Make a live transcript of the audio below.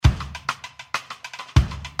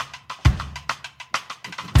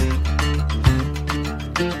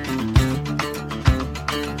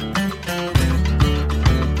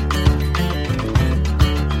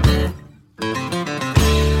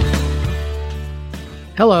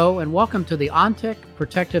Hello, and welcome to the ONTIC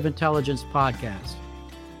Protective Intelligence Podcast.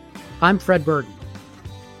 I'm Fred Burton,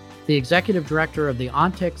 the Executive Director of the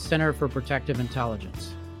ONTIC Center for Protective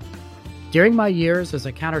Intelligence. During my years as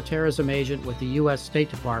a counterterrorism agent with the U.S.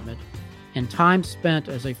 State Department and time spent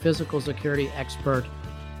as a physical security expert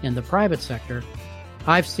in the private sector,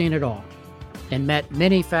 I've seen it all and met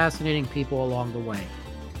many fascinating people along the way.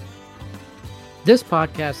 This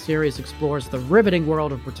podcast series explores the riveting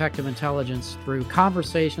world of protective intelligence through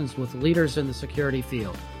conversations with leaders in the security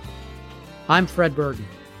field. I'm Fred Burton,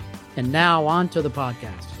 and now on to the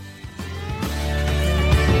podcast.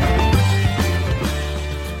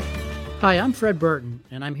 Hi, I'm Fred Burton,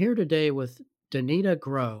 and I'm here today with Danita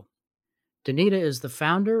Groh. Danita is the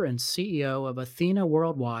founder and CEO of Athena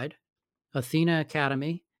Worldwide, Athena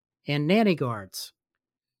Academy, and Nanny Guards.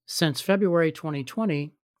 Since February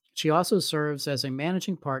 2020, she also serves as a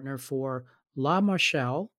managing partner for La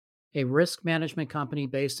Marchelle, a risk management company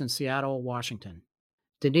based in Seattle, Washington.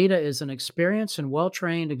 Danita is an experienced and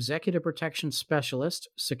well-trained executive protection specialist,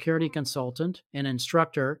 security consultant, and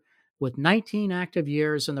instructor with 19 active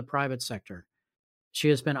years in the private sector. She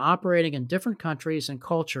has been operating in different countries and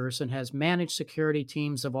cultures and has managed security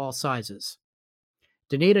teams of all sizes.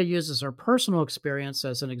 Danita uses her personal experience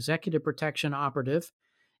as an executive protection operative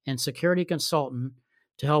and security consultant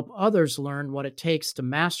to help others learn what it takes to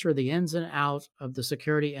master the ins and outs of the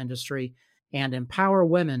security industry and empower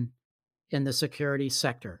women in the security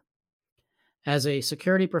sector. As a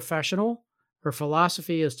security professional, her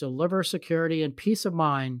philosophy is to deliver security and peace of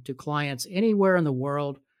mind to clients anywhere in the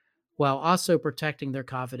world while also protecting their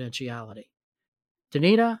confidentiality.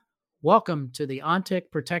 Danita, welcome to the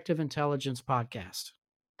ONTIC Protective Intelligence Podcast.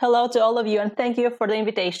 Hello to all of you, and thank you for the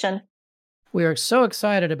invitation. We are so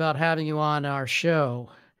excited about having you on our show.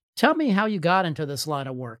 Tell me how you got into this line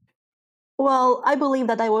of work. Well, I believe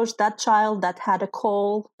that I was that child that had a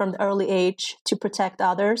call from the early age to protect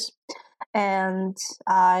others. And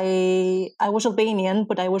I was Albanian,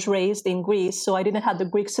 but I was raised in Greece, so I didn't have the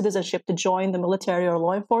Greek citizenship to join the military or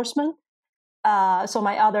law enforcement. So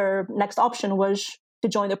my other next option was to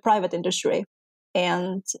join the private industry.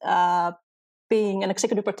 And being an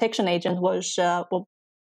executive protection agent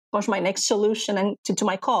was my next solution and to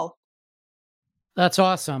my call. That's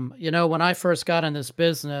awesome. You know, when I first got in this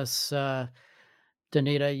business,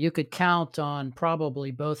 Danita, you could count on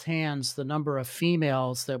probably both hands the number of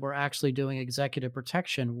females that were actually doing executive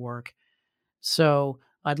protection work. So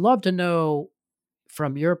I'd love to know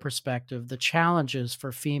from your perspective the challenges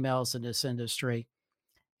for females in this industry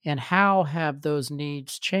and how have those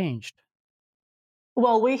needs changed?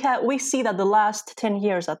 Well, we see that the last 10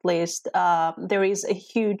 years at least, there is a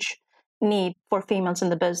huge need for females in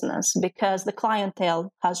the business because the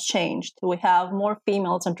clientele has changed. We have more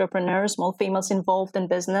females entrepreneurs, more females involved in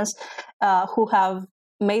business who have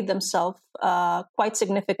made themselves quite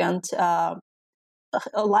significant a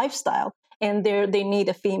lifestyle, and they need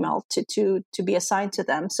a female to be assigned to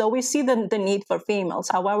them. So we see the need for females.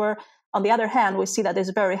 However, on the other hand, we see that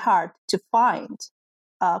it's very hard to find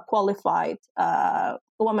qualified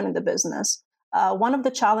women in the business. One of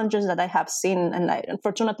the challenges that I have seen, and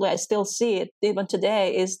unfortunately I still see it even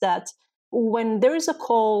today, is that when there is a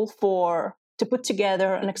call to put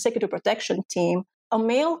together an executive protection team, a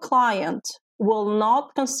male client will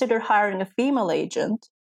not consider hiring a female agent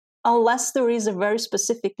unless there is a very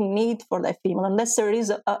specific need for that female, unless there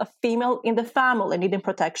is a female in the family needing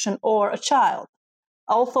protection or a child.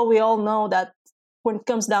 Although we all know that when it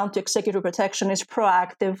comes down to executive protection, is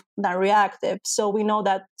proactive than reactive. So we know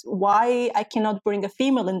that why I cannot bring a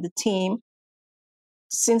female in the team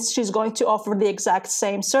since she's going to offer the exact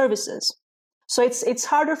same services. So it's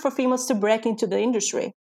harder for females to break into the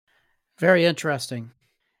industry. Very interesting.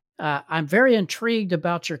 I'm very intrigued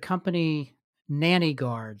about your company, Nanny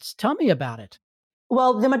Guards. Tell me about it.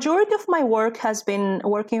 Well, the majority of my work has been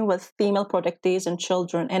working with female protectees and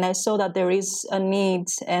children, and I saw that there is a need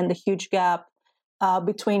and a huge gap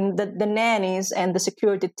between the nannies and the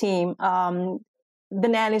security team. The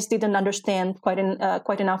nannies didn't understand quite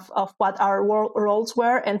enough of what our roles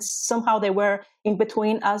were, and somehow they were in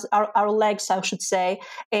between us, our legs, I should say,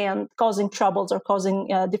 and causing troubles or causing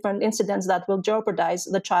different incidents that will jeopardize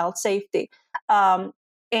the child's safety.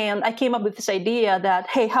 And I came up with this idea that,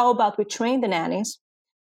 hey, how about we train the nannies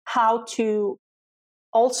how to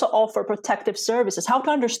also offer protective services, how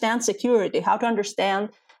to understand security, how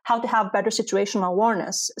to have better situational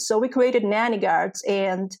awareness. So we created Nanny Guards,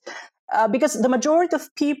 and because the majority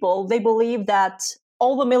of people, they believe that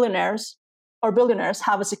all the millionaires or billionaires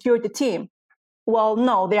have a security team. Well,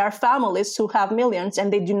 no, there are families who have millions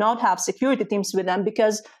and they do not have security teams with them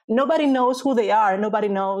because nobody knows who they are. Nobody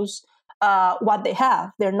knows what they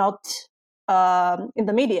have. They're not in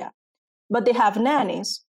the media, but they have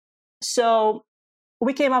nannies. So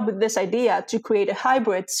we came up with this idea to create a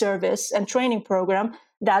hybrid service and training program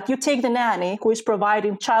that you take the nanny who is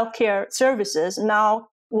providing childcare services now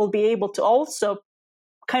will be able to also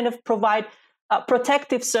kind of provide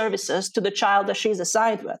protective services to the child that she's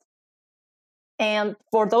assigned with. And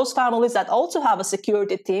for those families that also have a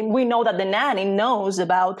security team, we know that the nanny knows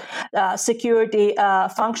about security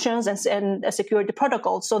functions and security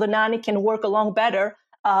protocols. So the nanny can work along better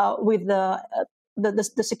with the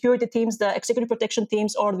security teams, the executive protection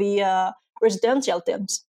teams, or the residential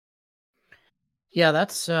teams. Yeah,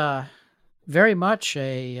 that's very much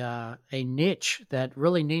a niche that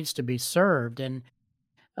really needs to be served. And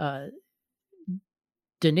uh,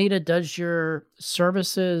 Danita, does your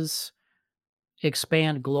services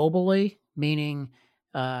expand globally? Meaning,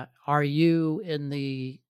 are you in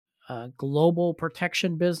the global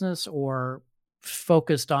protection business or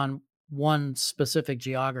focused on one specific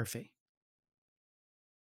geography?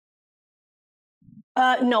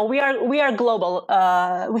 No, we are global.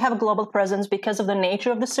 We have a global presence because of the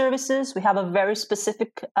nature of the services. We have a very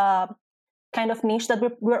specific kind of niche that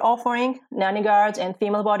we're offering: nanny guards and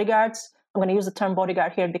female bodyguards. I'm going to use the term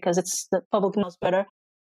bodyguard here because it's the public knows better.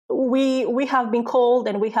 We have been called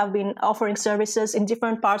and we have been offering services in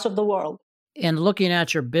different parts of the world. And looking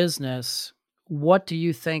at your business, what do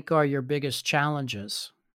you think are your biggest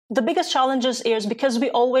challenges? The biggest challenges is because we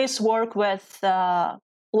always work with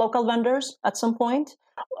local vendors at some point.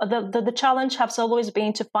 The challenge has always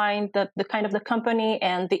been to find the kind of the company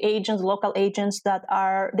and the agents, local agents that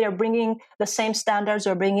they're bringing the same standards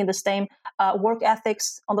or bringing the same work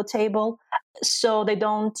ethics on the table, so they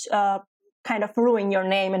don't kind of ruin your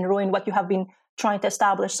name and ruin what you have been trying to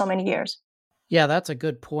establish so many years. Yeah, that's a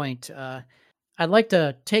good point. I'd like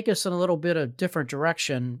to take us in a little bit of different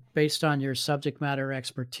direction based on your subject matter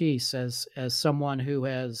expertise as someone who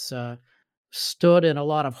has stood in a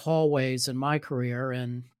lot of hallways in my career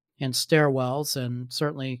and stairwells, and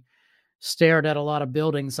certainly stared at a lot of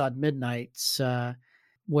buildings on midnights,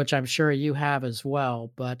 which I'm sure you have as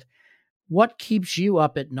well. But what keeps you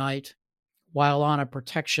up at night while on a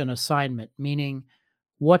protection assignment? Meaning,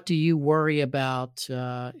 what do you worry about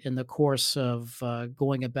in the course of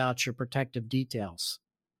going about your protective details?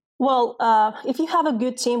 Well, if you have a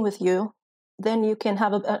good team with you, then you can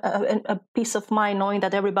have a peace of mind knowing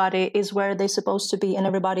that everybody is where they're supposed to be and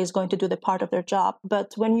everybody is going to do the part of their job.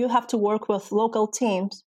 But when you have to work with local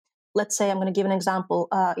teams, let's say I'm going to give an example,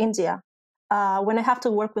 India. When I have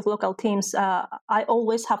to work with local teams, I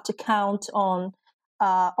always have to count on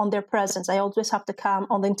their presence. I always have to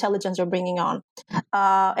count on the intelligence they're bringing on.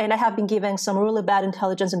 And I have been given some really bad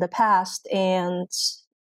intelligence in the past, and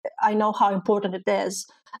I know how important it is.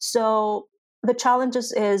 So the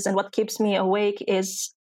challenges is, and what keeps me awake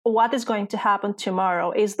is what is going to happen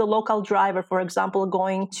tomorrow. Is the local driver, for example,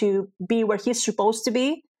 going to be where he's supposed to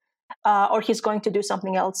be, or he's going to do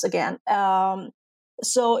something else again?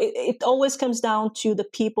 So it always comes down to the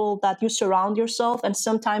people that you surround yourself. And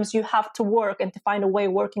sometimes you have to work and to find a way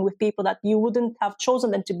working with people that you wouldn't have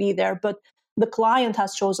chosen them to be there, but the client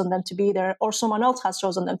has chosen them to be there, or someone else has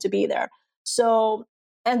chosen them to be there. So,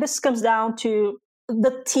 and this comes down to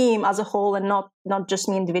the team as a whole and not just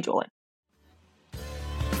me individually.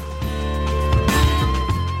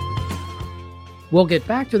 We'll get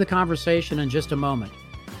back to the conversation in just a moment.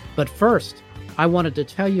 But first, I wanted to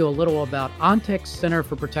tell you a little about ONTIC's Center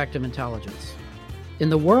for Protective Intelligence. In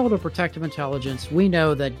the world of protective intelligence, we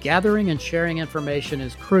know that gathering and sharing information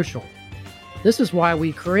is crucial. This is why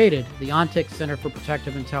we created the ONTIC Center for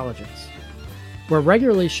Protective Intelligence. We're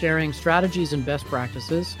regularly sharing strategies and best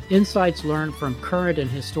practices, insights learned from current and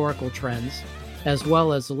historical trends, as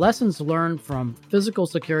well as lessons learned from physical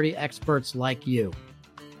security experts like you.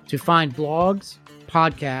 To find blogs,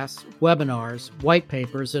 podcasts, webinars, white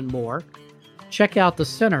papers, and more, check out the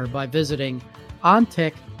center by visiting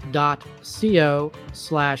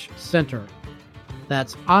ontic.co/center.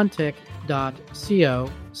 That's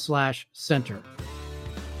ontic.co/center.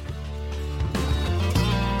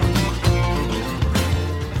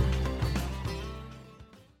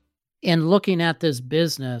 In looking at this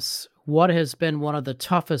business, what has been one of the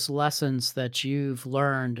toughest lessons that you've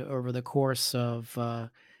learned over the course of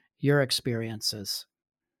your experiences?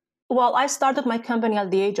 Well, I started my company at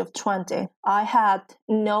the age of 20. I had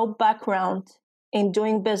no background in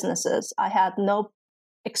doing businesses. I had no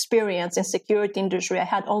experience in security industry. I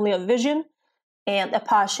had only a vision and a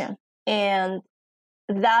passion. And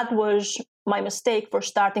that was my mistake for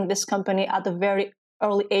starting this company at a very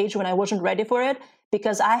early age when I wasn't ready for it,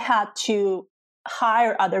 because I had to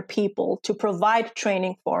hire other people to provide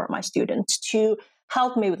training for my students, to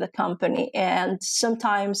help me with the company. And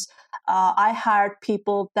sometimes I hired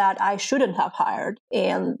people that I shouldn't have hired.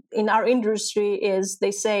 And in our industry, is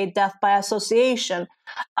they say death by association.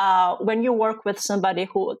 When you work with somebody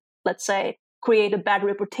who, let's say, create a bad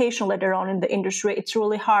reputation later on in the industry, it's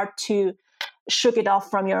really hard to shake it off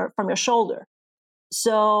from your shoulder.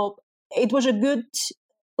 So it was a good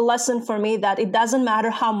lesson for me that it doesn't matter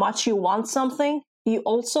how much you want something, you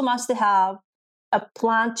also must have a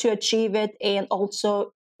plan to achieve it and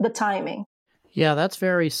also the timing. Yeah, that's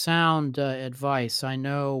very sound advice. I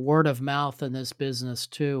know word of mouth in this business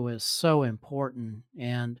too is so important,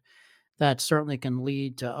 and that certainly can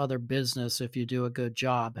lead to other business if you do a good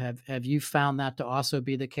job. Have you found that to also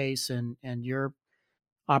be the case in your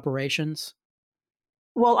operations?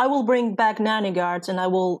 Well, I will bring back nanny guards, and I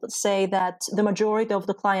will say that the majority of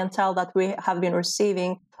the clientele that we have been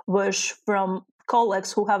receiving was from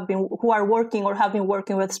colleagues who are working or have been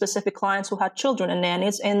working with specific clients who had children and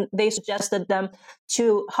nannies, and they suggested them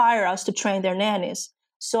to hire us to train their nannies.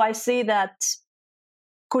 So I see that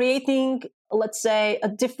creating, let's say, a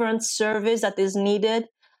different service that is needed,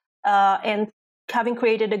 and having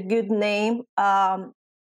created a good name,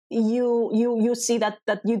 you see that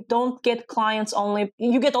you don't get clients only,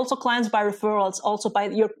 you get also clients by referrals, also by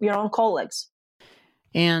your own colleagues.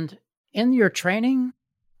 And in your training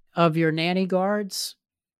of your nanny guards,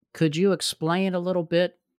 could you explain a little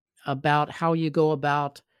bit about how you go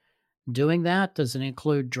about doing that? Does it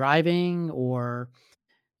include driving or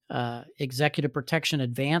executive protection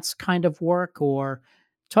advance kind of work? Or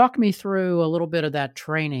talk me through a little bit of that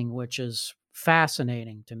training, which is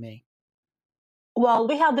fascinating to me. Well,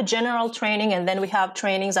 we have the general training, and then we have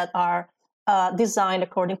trainings that are designed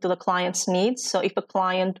according to the client's needs. So if a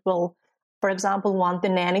client will, for example, want the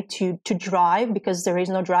nanny to drive because there is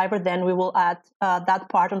no driver, then we will add that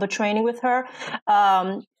part of the training with her.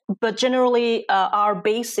 But generally, our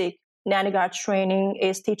basic nanny guard training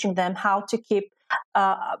is teaching them how to keep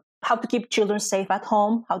children safe at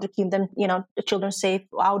home, how to keep them, the children safe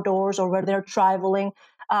outdoors or where they're traveling,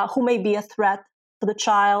 who may be a threat to the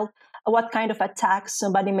child, what kind of attacks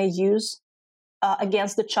somebody may use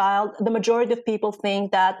against the child. The majority of people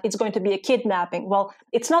think that it's going to be a kidnapping. Well,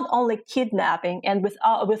 it's not only kidnapping, and with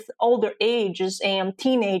older ages and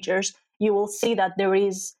teenagers, you will see that there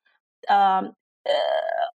is um,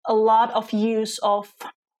 a lot of use of,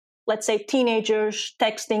 let's say, teenagers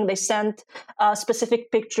texting. They send specific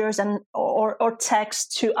pictures and or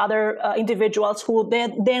text to other individuals who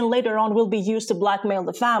then later on will be used to blackmail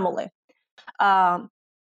the family. Um,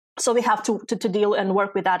 so we have to deal and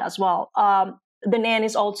work with that as well. The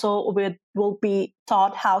nannies also will be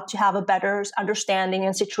taught how to have a better understanding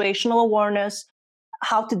and situational awareness,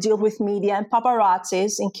 how to deal with media and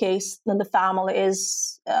paparazzis in case then the family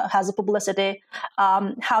has a publicity,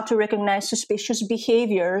 how to recognize suspicious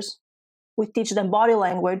behaviors. We teach them body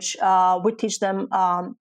language. We teach them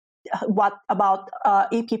what about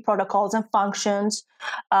EP protocols and functions,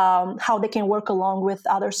 how they can work along with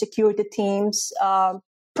other security teams,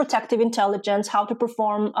 protective intelligence, how to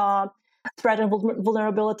perform threat and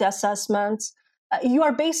vulnerability assessments. You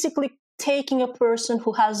are basically taking a person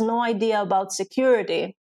who has no idea about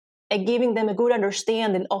security and giving them a good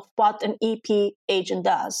understanding of what an EP agent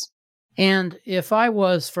does. And if I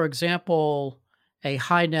was, for example, a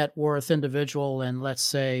high net worth individual in, let's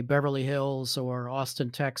say, Beverly Hills or Austin,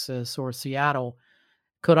 Texas, or Seattle,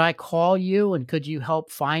 could I call you and could you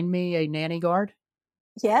help find me a nanny guard?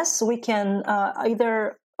 Yes, we can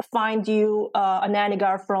either find you a nanny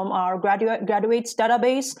guard from our graduates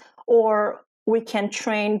database, or we can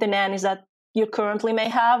train the nannies that you currently may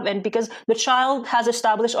have. And because the child has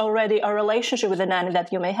established already a relationship with the nanny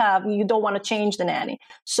that you may have, you don't want to change the nanny.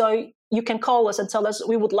 So you can call us and tell us,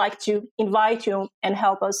 we would like to invite you and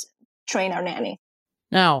help us train our nanny.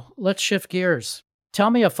 Now, let's shift gears. Tell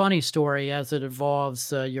me a funny story as it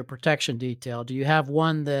involves your protection detail. Do you have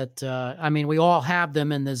one that, I mean, we all have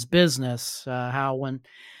them in this business, how when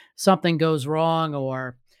something goes wrong,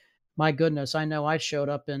 or my goodness, I know I showed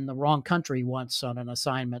up in the wrong country once on an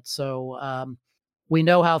assignment. So we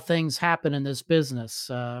know how things happen in this business.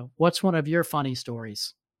 What's one of your funny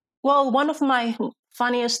stories? Well, one of my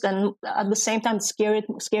funniest and at the same time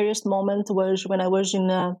scariest moment was when I was in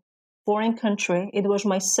a foreign country. It was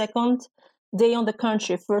my second day on the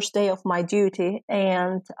country, first day of my duty,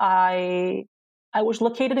 and I was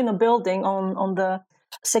located in a building on the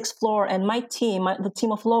sixth floor, and my team, the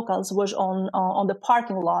team of locals, was on the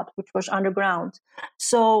parking lot, which was underground.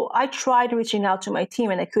 So I tried reaching out to my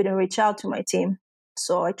team, and I couldn't reach out to my team.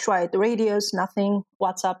 So I tried the radios, nothing.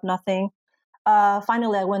 WhatsApp, nothing.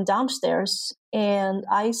 Finally, I went downstairs and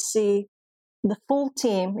I see the full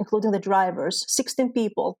team, including the drivers, 16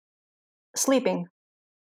 people, sleeping.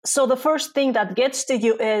 So the first thing that gets to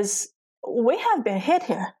you is, we have been hit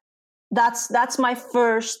here. That's my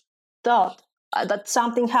first thought, that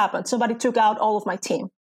something happened. Somebody took out all of my team.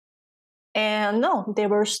 And no, they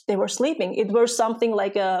were sleeping. It was something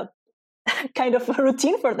like a kind of a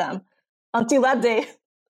routine for them until that day.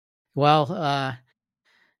 Well,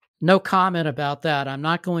 no comment about that. I'm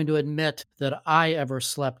not going to admit that I ever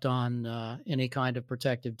slept on any kind of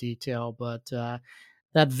protective detail, but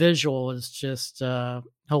that visual is just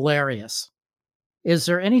hilarious. Is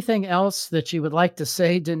there anything else that you would like to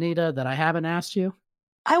say, Danita, that I haven't asked you?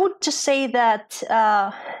 I would just say that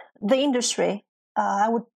the industry, I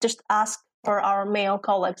would just ask for our male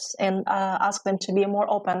colleagues and ask them to be more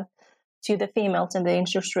open to the females in the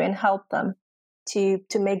industry and help them to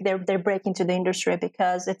make their break into the industry,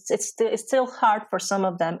 because it's still hard for some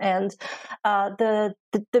of them. And the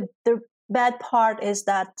bad part is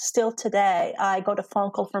that still today, I got a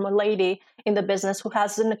phone call from a lady in the business who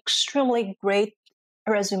has an extremely great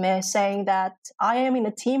resume saying that, I am in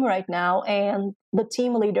a team right now, and the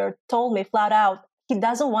team leader told me flat out, he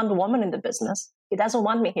doesn't want a woman in the business. He doesn't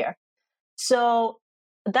want me here. So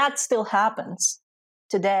that still happens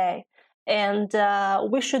today. And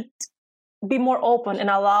we should be more open and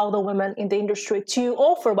allow the women in the industry to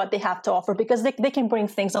offer what they have to offer, because they can bring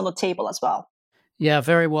things on the table as well. Yeah,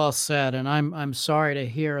 very well said. And I'm sorry to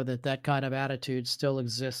hear that kind of attitude still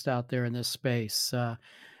exists out there in this space.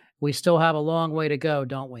 We still have a long way to go,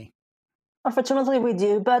 don't we? Unfortunately, we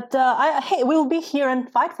do. But hey, we'll be here and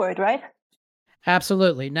fight for it, right?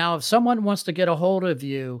 Absolutely. Now, if someone wants to get a hold of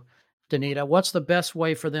you, Danita, what's the best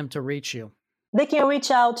way for them to reach you? They can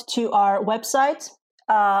reach out to our website,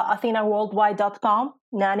 athenaworldwide.com,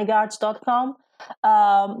 nannyguards.com.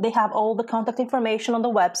 They have all the contact information on the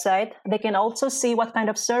website. They can also see what kind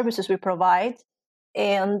of services we provide.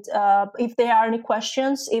 And if there are any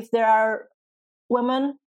questions, if there are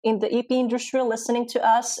women in the EP industry listening to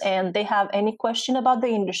us and they have any question about the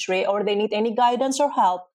industry, or they need any guidance or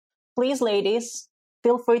help, please, ladies,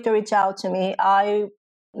 feel free to reach out to me. I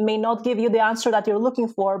may not give you the answer that you're looking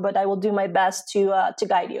for, but I will do my best to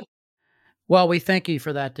guide you. Well, we thank you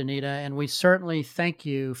for that, Danita, and we certainly thank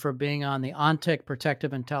you for being on the OnTech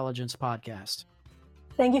Protective Intelligence podcast.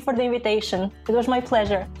 Thank you for the invitation. It was my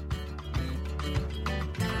pleasure.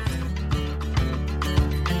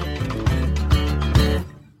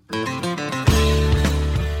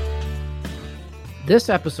 This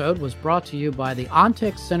episode was brought to you by the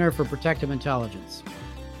OnTech Center for Protective Intelligence.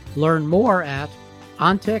 Learn more at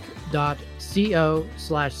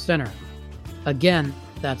ontech.co/center. Again,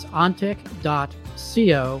 that's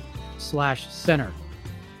ontech.co/center.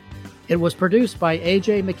 It was produced by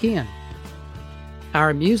AJ McKeon.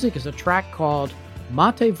 Our music is a track called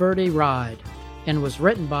Monteverde Ride and was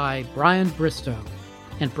written by Brian Bristow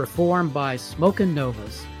and performed by Smokin'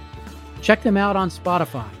 Novas. Check them out on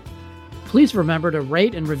Spotify. Please remember to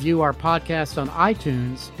rate and review our podcast on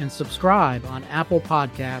iTunes and subscribe on Apple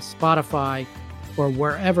Podcasts, Spotify, or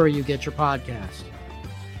wherever you get your podcast.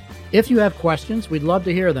 If you have questions, we'd love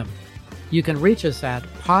to hear them. You can reach us at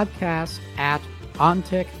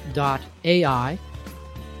podcast@ontech.ai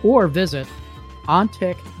or visit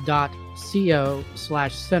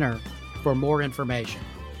ontech.co/center for more information.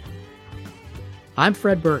 I'm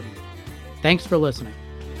Fred Burton. Thanks for listening.